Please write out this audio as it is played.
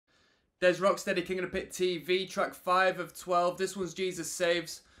There's Rocksteady King of the Pit TV, track 5 of 12. This one's Jesus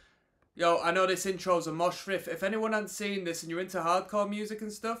Saves. Yo, I know this intro's a mosh riff. If anyone hadn't seen this and you're into hardcore music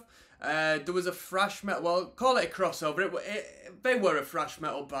and stuff, there was a thrash metal, well, call it a crossover. They were a thrash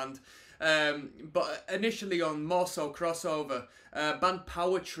metal band. But initially on more so crossover, band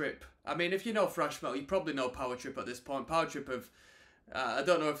Power Trip. I mean, if you know thrash metal, you probably know Power Trip at this point. Power Trip have, I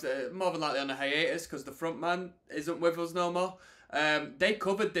don't know if they're more than likely on a hiatus because the front man isn't with us no more. They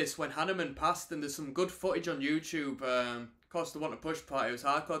covered this when Hanneman passed, and there's some good footage on YouTube. Of course, the Want to Push party, it was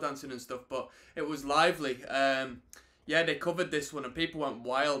hardcore dancing and stuff, but it was lively. Yeah, they covered this one, and people went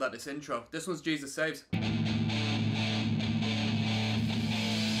wild at this intro. This one's Jesus Saves.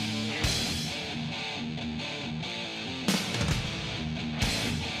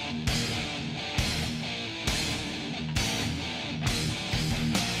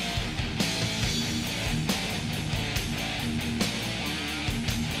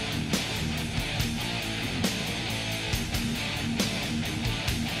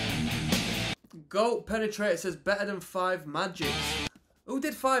 Goat Penetrator says better than 5 Magics. Who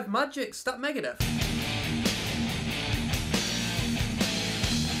did 5 Magics? That Megadeth?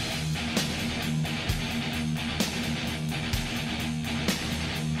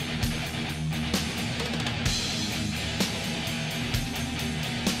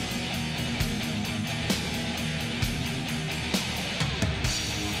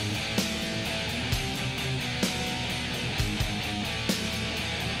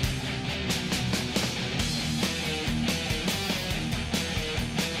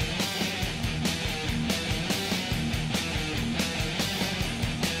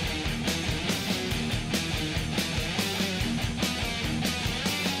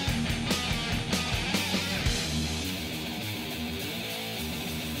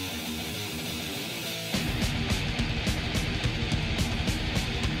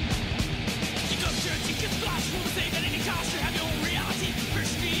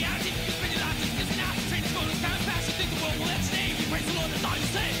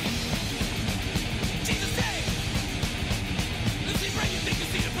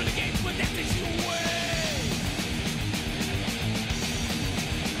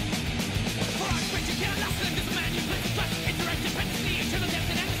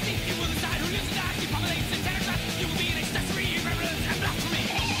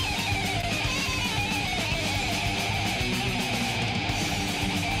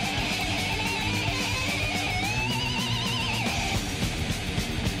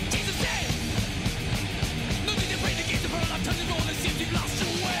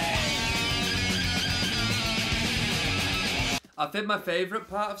 I think my favourite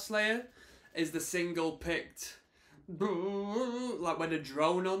part of Slayer is the single picked, like when a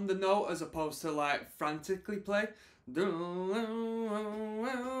drone on the note as opposed to like frantically play.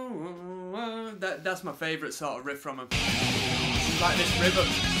 That's my favourite sort of riff from him. Like this rhythm.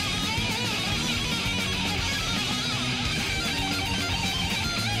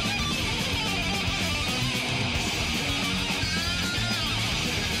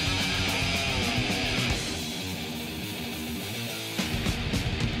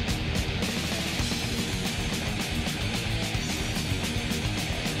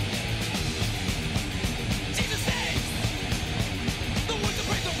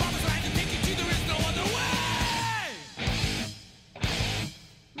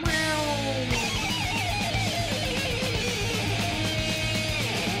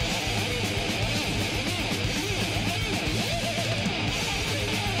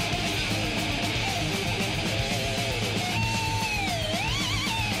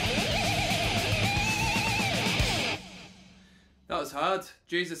 That was hard.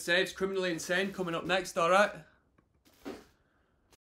 Jesus Saves, Criminally Insane coming up next, alright?